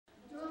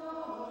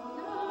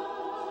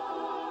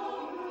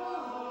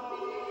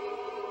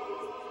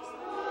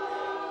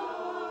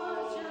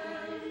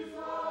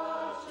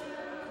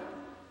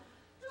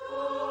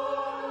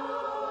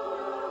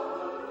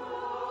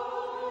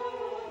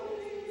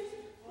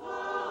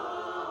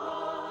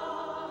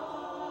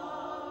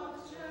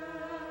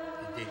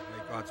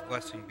God's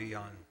blessing be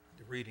on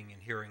the reading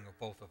and hearing of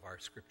both of our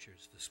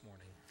scriptures this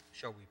morning.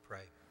 Shall we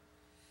pray?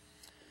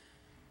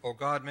 O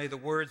God, may the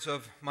words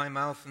of my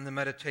mouth and the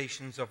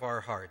meditations of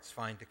our hearts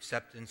find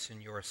acceptance in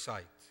your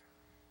sight.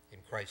 In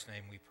Christ's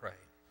name we pray.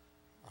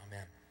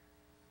 Amen.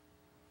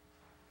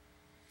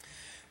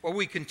 Well,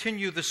 we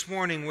continue this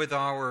morning with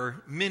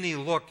our mini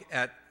look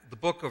at the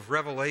book of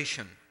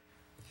Revelation.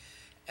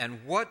 And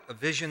what a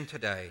vision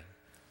today.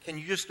 Can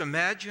you just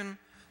imagine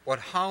what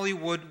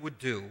Hollywood would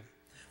do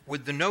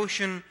with the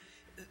notion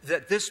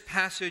that this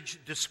passage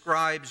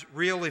describes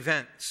real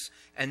events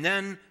and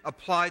then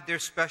applied their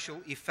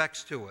special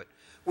effects to it?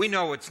 We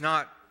know it's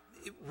not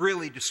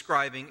really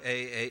describing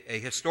a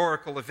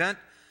historical event,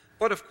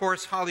 but of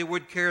course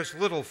Hollywood cares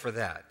little for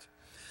that.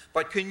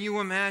 But can you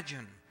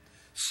imagine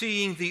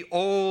seeing the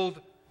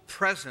old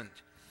present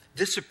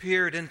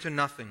disappeared into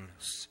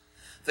nothingness,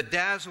 the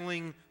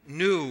dazzling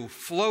new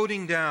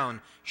floating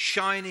down,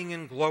 shining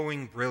in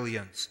glowing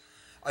brilliance,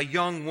 a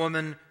young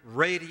woman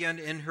radiant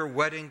in her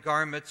wedding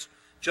garments,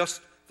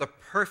 just the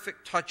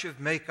perfect touch of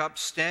makeup,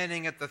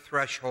 standing at the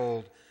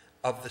threshold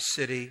of the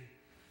city,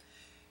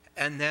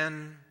 and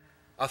then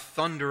a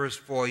thunderous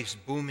voice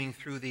booming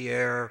through the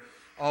air.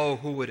 Oh,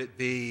 who would it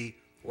be?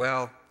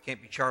 Well,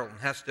 can't be Charlton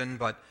Heston,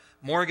 but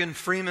Morgan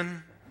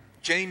Freeman,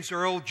 James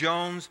Earl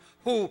Jones,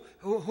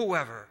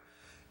 whoever.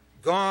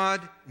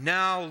 God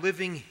now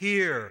living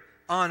here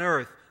on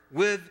earth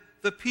with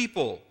the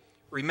people.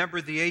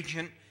 Remember the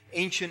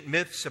ancient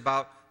myths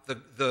about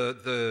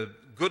the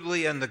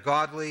goodly and the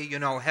godly,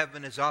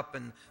 heaven is up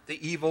and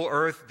the evil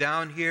earth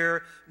down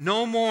here.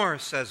 No more,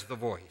 says the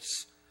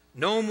voice.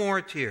 No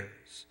more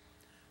tears.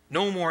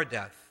 No more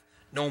death.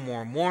 No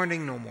more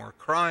mourning. No more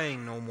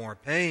crying. No more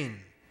pain.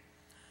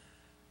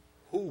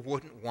 Who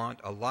wouldn't want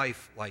a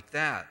life like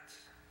that?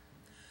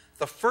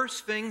 The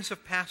first things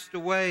have passed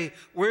away.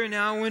 We're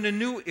now in a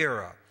new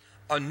era,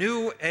 a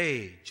new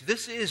age.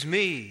 This is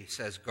me,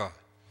 says God.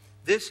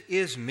 This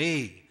is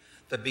me,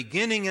 the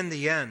beginning and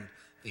the end,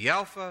 the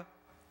Alpha,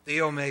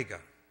 the Omega,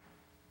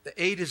 the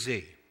A to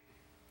Z,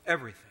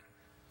 everything.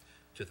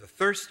 To the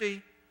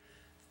thirsty,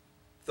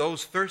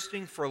 those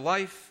thirsting for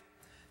life,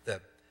 the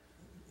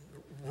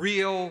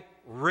real,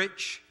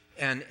 rich,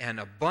 and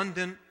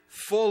abundant,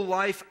 full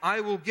life, I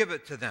will give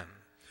it to them.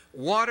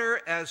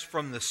 Water as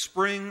from the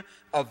spring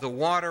of the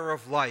water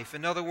of life.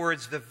 In other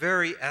words, the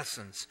very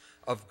essence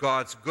of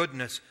God's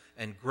goodness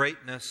and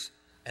greatness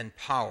and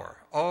power.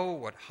 Oh,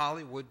 what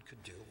Hollywood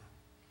could do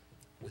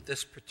with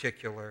this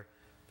particular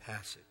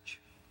passage.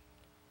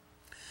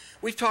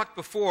 We've talked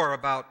before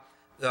about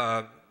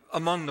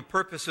among the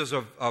purposes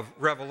of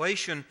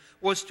Revelation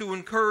was to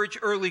encourage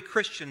early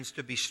Christians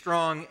to be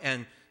strong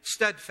and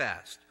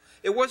steadfast.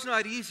 It was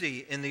not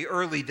easy in the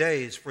early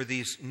days for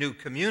these new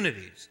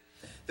communities.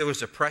 There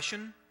was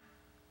oppression,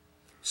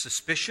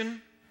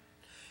 suspicion.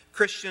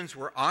 Christians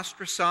were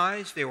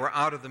ostracized. They were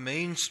out of the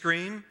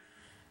mainstream,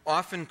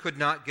 often could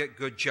not get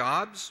good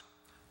jobs,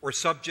 were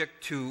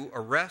subject to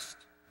arrest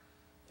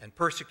and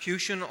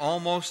persecution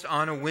almost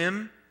on a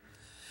whim.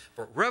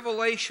 But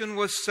Revelation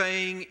was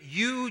saying,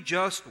 you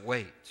just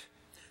wait.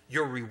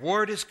 Your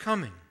reward is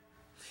coming.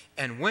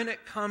 And when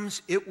it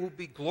comes, it will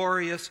be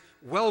glorious,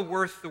 well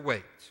worth the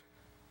wait.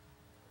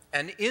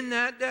 And in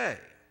that day,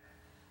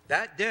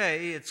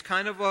 it's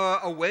kind of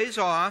a ways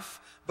off,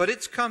 but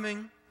it's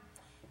coming.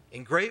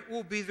 And great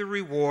will be the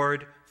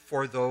reward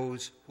for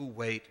those who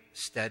wait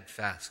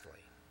steadfastly.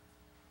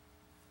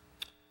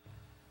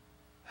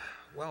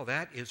 Well,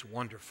 that is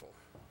wonderful.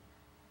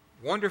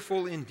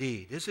 Wonderful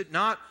indeed. Is it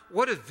not?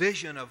 What a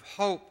vision of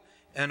hope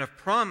and of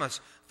promise.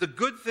 The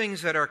good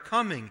things that are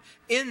coming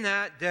in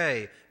that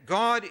day.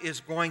 God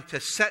is going to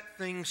set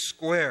things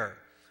square.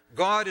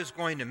 God is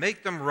going to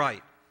make them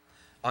right.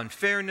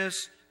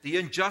 Unfairness, the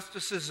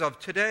injustices of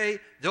today,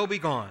 they'll be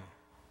gone.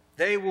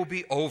 They will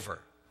be over.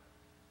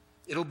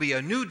 It'll be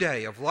a new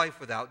day of life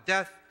without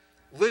death,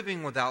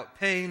 living without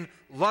pain,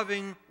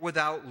 loving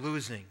without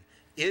losing.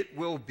 It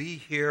will be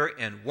here,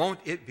 and won't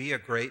it be a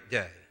great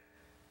day?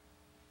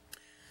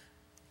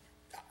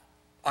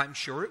 I'm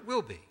sure it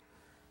will be.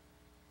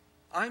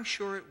 I'm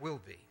sure it will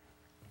be.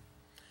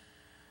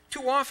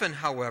 Too often,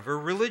 however,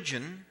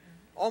 religion,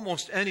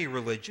 almost any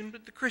religion,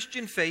 but the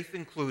Christian faith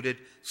included,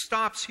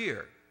 stops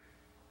here.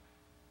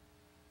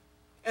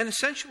 And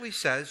essentially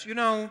says,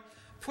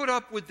 put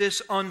up with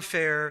this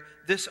unfair,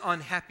 this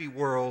unhappy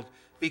world,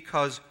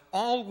 because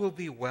all will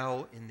be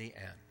well in the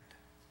end.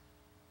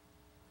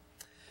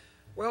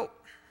 Well,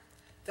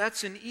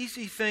 that's an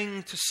easy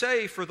thing to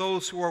say for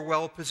those who are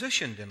well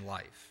positioned in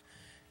life.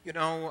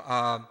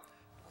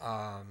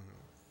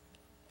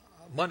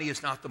 Money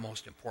is not the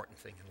most important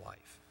thing in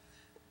life.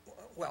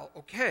 Well,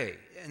 okay,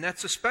 and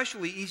that's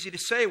especially easy to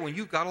say when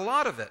you've got a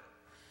lot of it.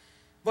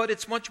 But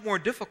it's much more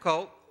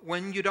difficult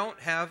when you don't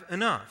have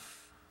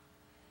enough.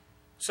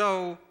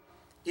 So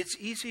it's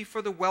easy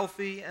for the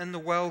wealthy and the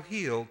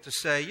well-heeled to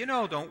say,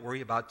 don't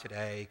worry about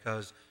today,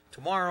 because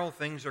tomorrow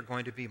things are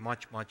going to be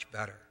much, much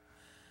better.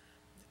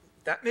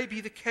 That may be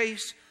the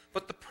case,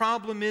 but the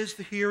problem is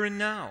the here and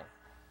now.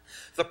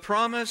 The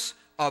promise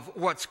of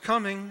what's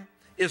coming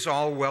is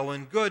all well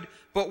and good,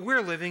 but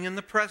we're living in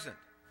the present.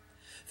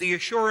 The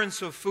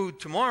assurance of food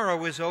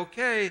tomorrow is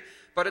okay,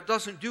 but it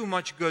doesn't do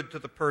much good to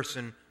the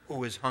person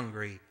who is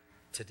hungry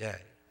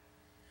today.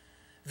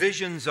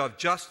 Visions of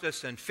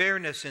justice and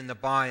fairness in the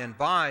by and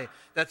by,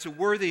 that's a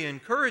worthy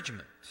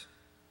encouragement.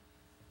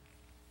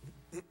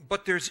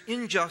 But there's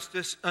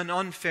injustice and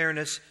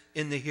unfairness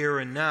in the here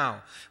and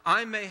now.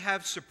 I may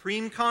have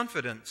supreme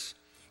confidence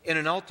in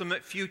an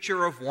ultimate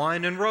future of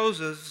wine and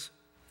roses,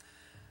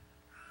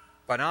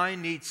 but I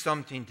need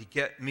something to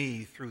get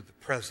me through the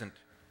present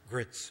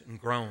grits and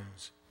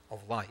groans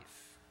of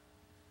life.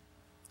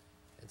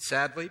 And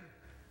sadly,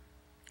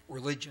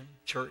 religion,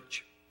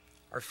 church,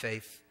 our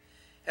faith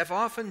have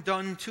often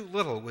done too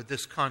little with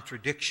this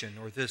contradiction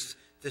or this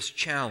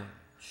challenge.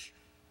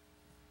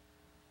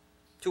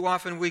 Too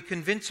often we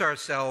convince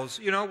ourselves,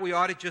 we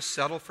ought to just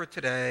settle for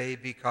today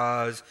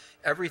because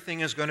everything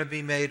is going to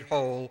be made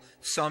whole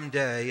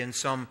someday in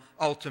some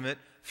ultimate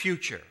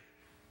future.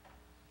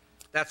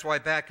 That's why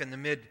back in the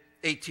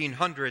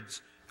mid-1800s,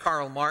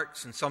 Karl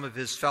Marx and some of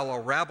his fellow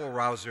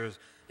rabble-rousers,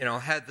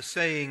 had the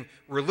saying,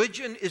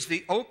 religion is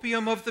the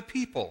opium of the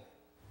people.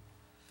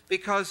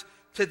 Because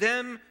to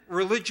them,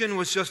 religion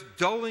was just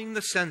dulling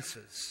the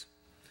senses,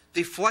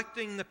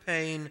 deflecting the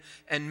pain,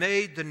 and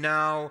made the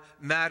now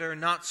matter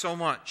not so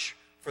much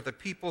for the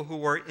people who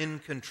were in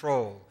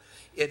control.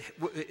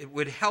 It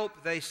would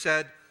help, they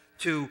said,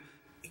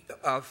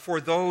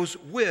 for those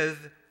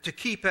with to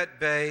keep at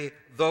bay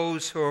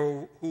those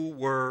who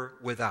were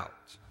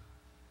without.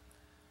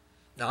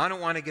 Now, I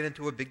don't want to get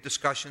into a big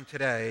discussion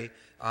today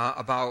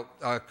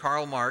about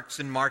Karl Marx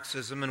and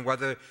Marxism and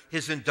whether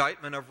his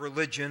indictment of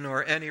religion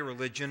or any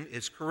religion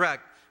is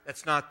correct.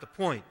 That's not the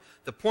point.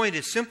 The point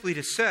is simply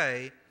to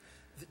say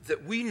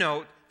that we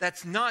note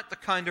that's not the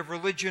kind of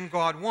religion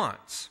God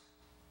wants.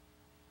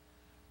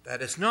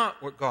 That is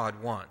not what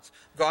God wants.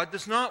 God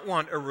does not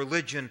want a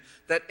religion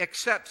that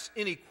accepts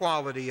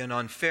inequality and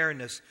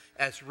unfairness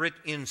as writ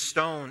in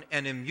stone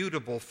and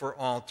immutable for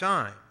all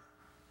time.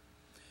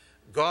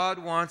 God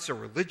wants a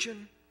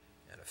religion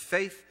and a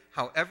faith,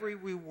 however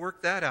we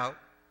work that out,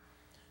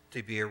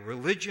 to be a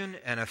religion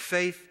and a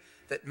faith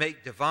that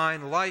make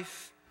divine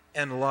life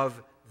and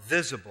love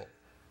visible.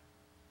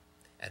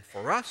 And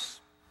for us,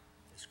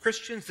 as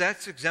Christians,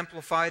 that's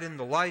exemplified in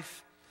the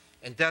life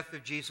and death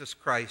of Jesus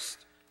Christ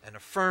and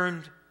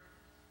affirmed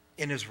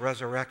in his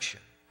resurrection.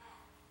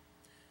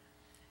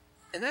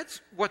 And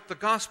that's what the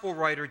gospel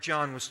writer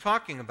John was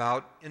talking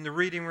about in the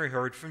reading we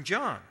heard from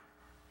John.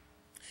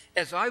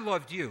 As I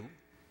loved you,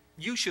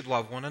 you should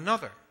love one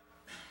another.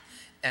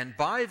 And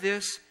by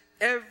this,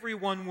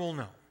 everyone will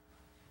know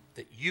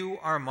that you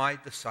are my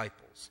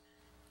disciples,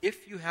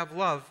 if you have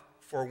love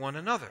for one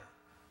another.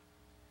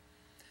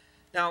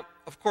 Now,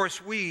 of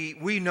course,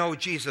 we know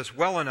Jesus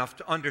well enough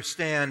to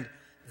understand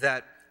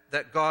that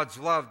God's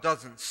love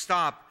doesn't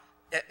stop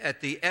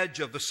at the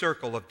edge of the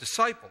circle of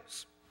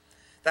disciples.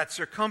 That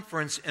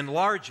circumference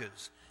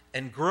enlarges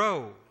and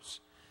grows.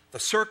 The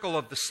circle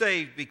of the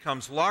saved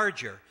becomes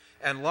larger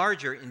and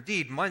larger.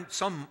 Indeed,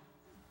 some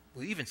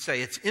will even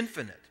say it's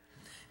infinite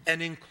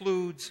and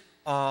includes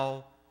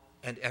all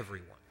and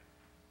everyone.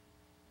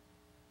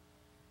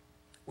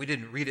 We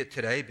didn't read it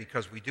today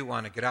because we do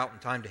want to get out in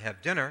time to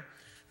have dinner.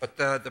 But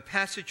the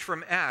passage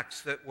from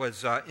Acts that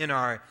was in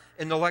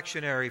the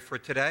lectionary for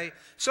today,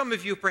 some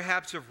of you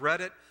perhaps have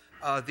read it.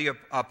 The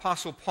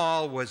Apostle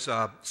Paul was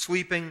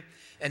sleeping,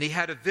 and he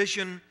had a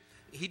vision.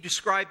 He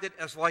described it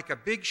as like a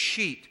big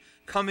sheet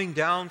coming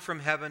down from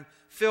heaven,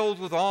 filled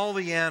with all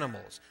the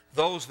animals,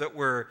 those that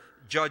were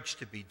judged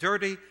to be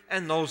dirty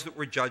and those that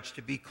were judged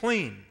to be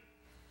clean.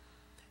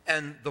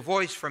 And the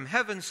voice from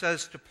heaven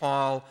says to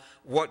Paul,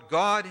 what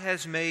God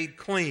has made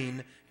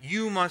clean,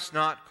 you must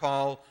not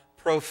call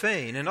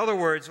profane. In other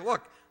words,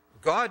 look,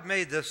 God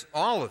made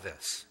all of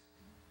this.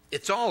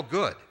 It's all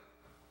good.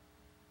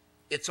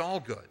 It's all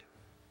good.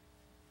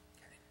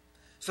 Okay.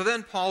 So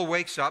then Paul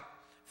wakes up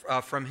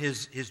from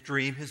his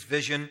dream, his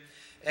vision,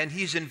 and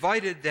he's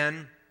invited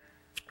then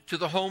to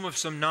the home of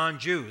some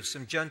non-Jews,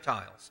 some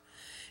Gentiles.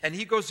 And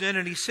he goes in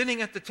and he's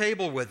sitting at the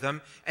table with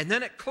them, and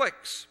then it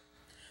clicks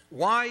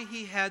why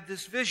he had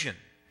this vision.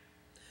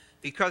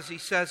 Because he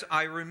says,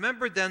 I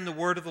remembered then the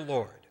word of the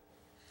Lord.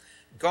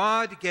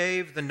 God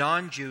gave the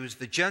non-Jews,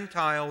 the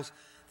Gentiles,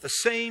 the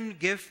same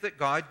gift that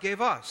God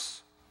gave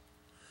us.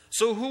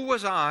 So who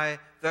was I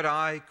that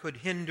I could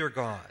hinder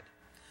God?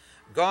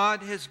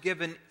 God has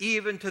given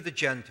even to the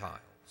Gentiles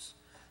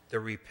the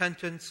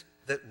repentance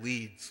that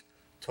leads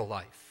to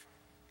life.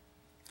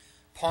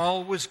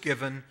 Paul was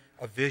given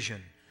a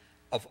vision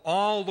of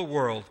all the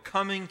world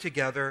coming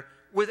together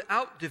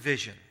without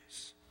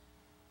divisions.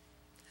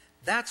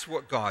 That's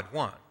what God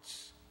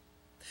wants.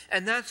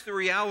 And that's the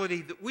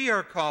reality that we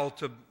are called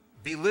to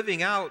be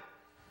living out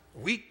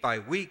week by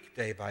week,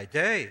 day by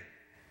day,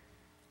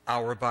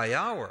 hour by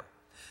hour.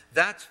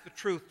 That's the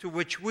truth to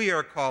which we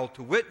are called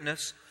to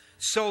witness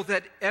so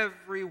that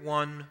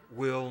everyone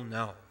will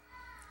know.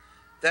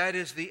 That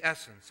is the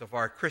essence of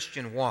our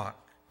Christian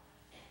walk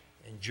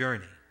and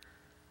journey.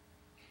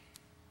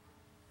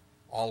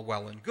 All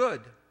well and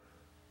good,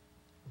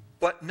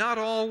 but not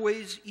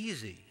always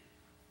easy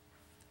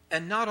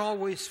and not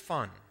always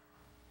fun.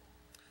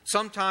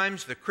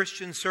 Sometimes the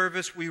Christian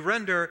service we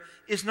render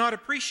is not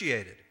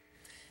appreciated.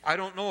 I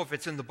don't know if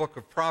it's in the book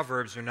of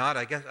Proverbs or not.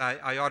 I guess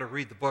I ought to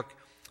read the book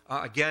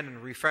again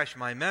and refresh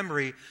my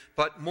memory.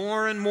 But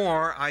more and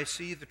more I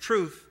see the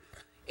truth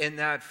in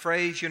that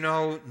phrase,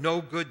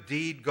 no good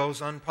deed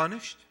goes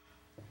unpunished.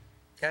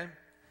 Okay?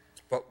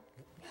 But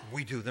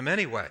we do them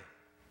anyway.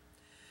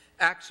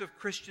 Acts of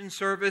Christian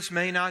service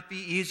may not be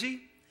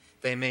easy.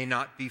 They may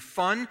not be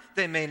fun.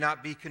 They may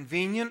not be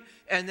convenient.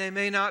 And they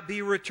may not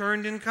be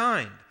returned in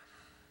kind.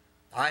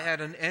 I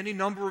had any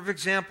number of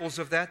examples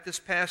of that this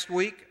past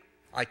week.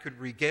 I could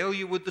regale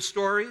you with the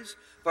stories,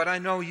 but I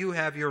know you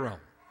have your own.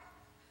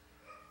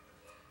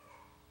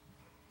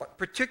 But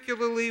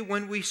particularly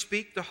when we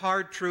speak the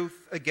hard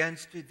truth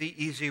against the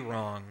easy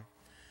wrong,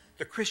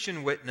 the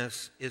Christian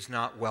witness is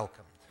not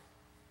welcomed.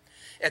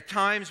 At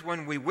times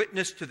when we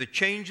witness to the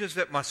changes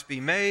that must be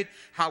made,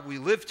 how we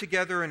live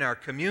together in our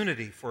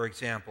community, for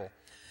example,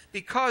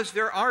 because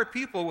there are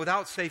people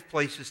without safe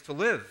places to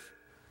live,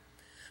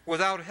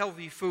 without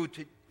healthy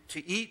food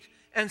to eat,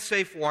 and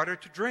safe water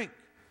to drink.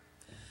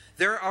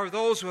 There are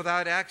those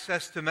without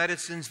access to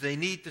medicines they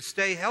need to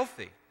stay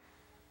healthy.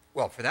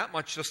 Well, for that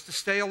much, just to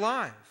stay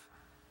alive.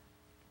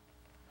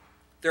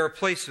 There are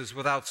places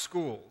without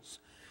schools,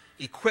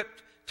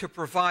 equipped to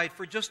provide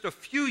for just a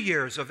few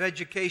years of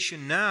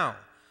education now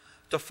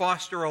to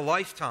foster a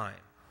lifetime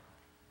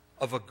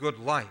of a good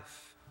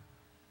life.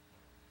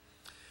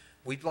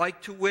 We'd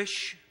like to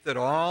wish that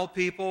all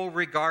people,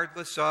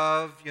 regardless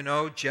of,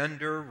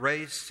 gender,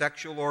 race,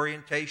 sexual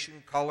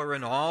orientation, color,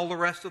 and all the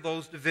rest of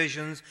those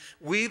divisions,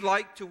 we'd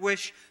like to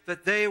wish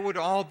that they would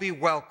all be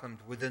welcomed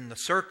within the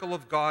circle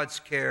of God's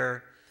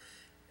care.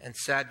 And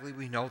sadly,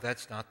 we know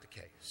that's not the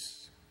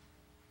case.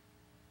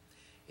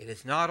 It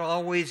is not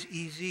always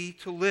easy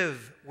to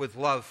live with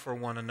love for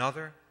one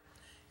another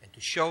and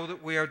to show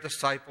that we are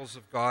disciples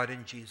of God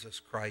in Jesus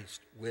Christ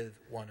with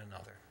one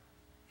another.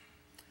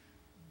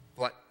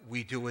 But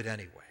we do it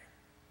anyway.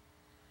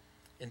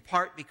 In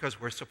part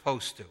because we're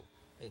supposed to.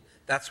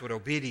 That's what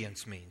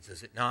obedience means,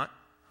 is it not?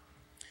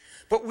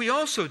 But we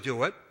also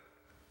do it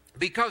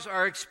because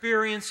our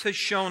experience has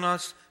shown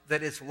us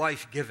that it's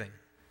life-giving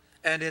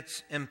and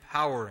it's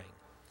empowering.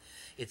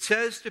 It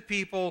says to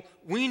people,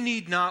 we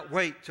need not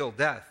wait till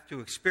death to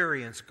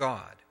experience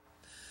God.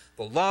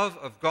 The love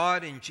of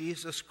God in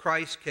Jesus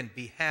Christ can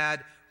be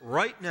had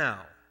right now,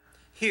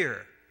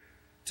 here,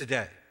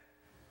 today.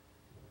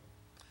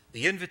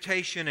 The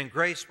invitation and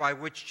grace by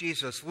which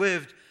Jesus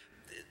lived,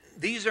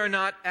 these are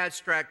not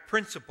abstract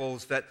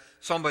principles that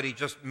somebody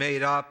just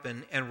made up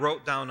and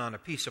wrote down on a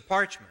piece of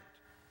parchment.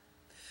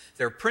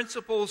 They're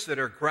principles that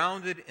are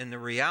grounded in the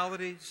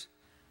realities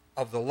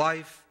of the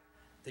life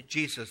that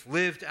Jesus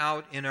lived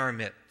out in our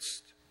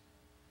midst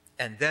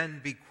and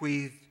then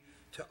bequeathed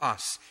to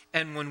us.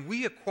 And when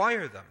we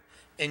acquire them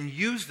and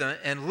use them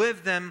and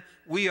live them,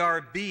 we are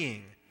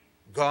being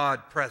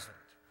God present,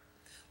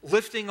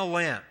 lifting a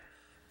lamp,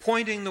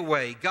 pointing the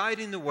way,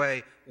 guiding the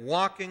way,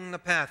 walking the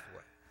pathway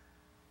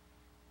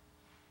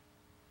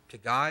to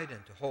guide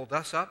and to hold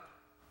us up,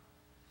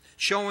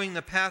 showing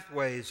the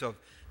pathways of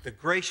the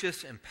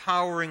gracious,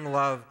 empowering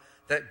love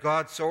that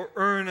God so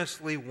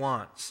earnestly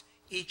wants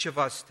each of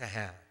us to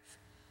have.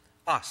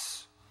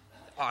 Us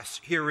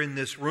here in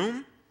this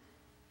room,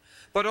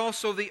 but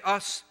also the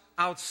us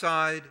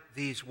outside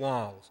these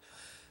walls.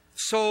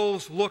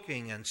 Souls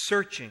looking and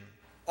searching,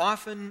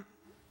 often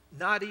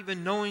not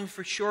even knowing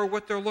for sure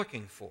what they're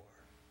looking for.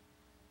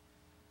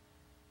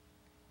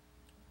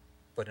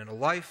 But in a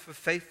life of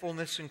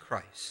faithfulness in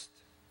Christ,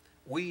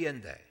 we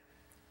and they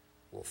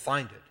will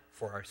find it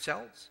for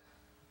ourselves,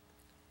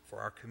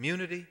 for our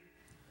community,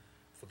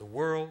 for the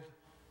world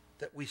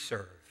that we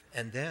serve.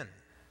 And then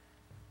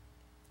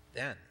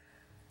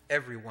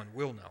everyone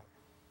will know.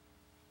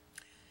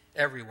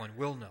 Everyone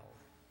will know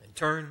and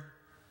turn,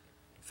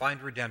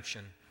 find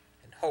redemption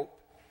and hope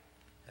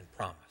and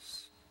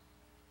promise.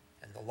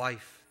 And the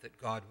life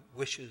that God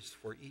wishes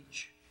for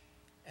each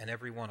and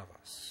every one of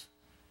us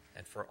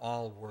and for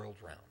all world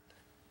round.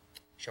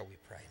 Shall we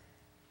pray?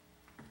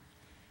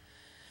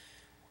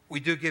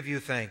 We do give you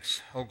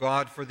thanks, O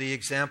God, for the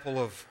example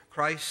of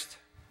Christ,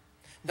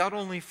 not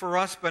only for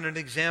us, but an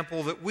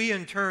example that we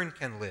in turn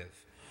can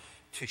live,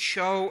 to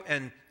show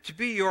and to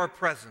be your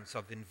presence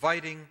of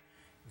inviting,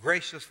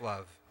 gracious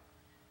love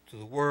to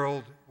the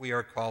world we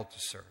are called to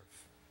serve.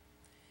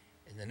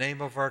 In the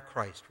name of our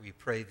Christ, we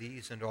pray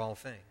these and all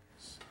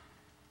things.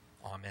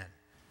 Amen.